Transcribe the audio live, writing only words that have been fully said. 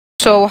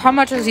So how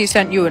much has he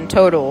sent you in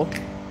total?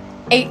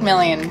 8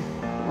 million.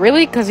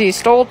 Really? Because he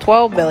stole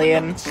 12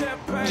 billion.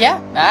 Yeah,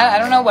 I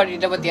don't know what he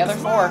did with the other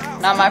 4.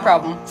 Not my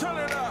problem.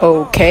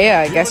 Okay,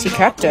 I guess he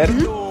kept it.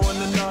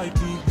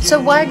 So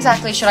why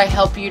exactly should I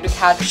help you to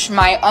catch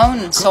my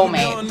own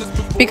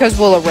soulmate? Because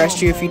we'll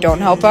arrest you if you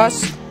don't help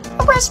us.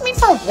 Arrest me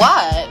for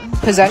what?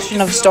 Possession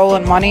of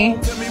stolen money.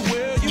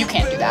 You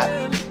can't do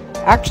that.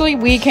 Actually,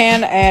 we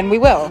can and we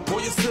will.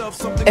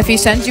 If he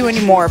sends you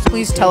any more,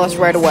 please tell us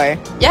right away.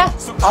 Yeah,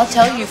 I'll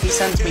tell you if he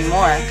sends me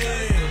more.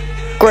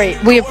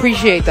 Great, we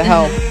appreciate the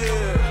help.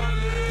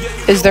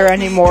 Is there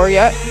any more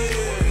yet?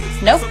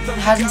 Nope,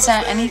 hasn't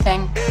sent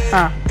anything.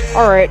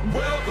 Alright.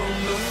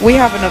 We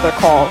have another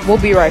call.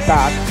 We'll be right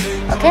back.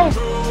 Okay,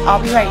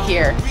 I'll be right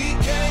here.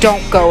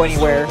 Don't go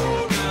anywhere.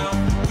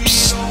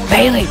 Psst,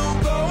 Bailey.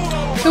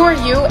 Who are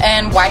you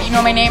and why do you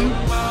know my name?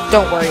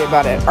 Don't worry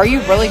about it. Are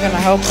you really gonna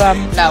help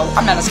them? No,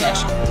 I'm not a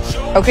snitch.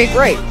 Okay,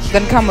 great.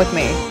 Then come with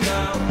me.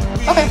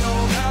 Okay.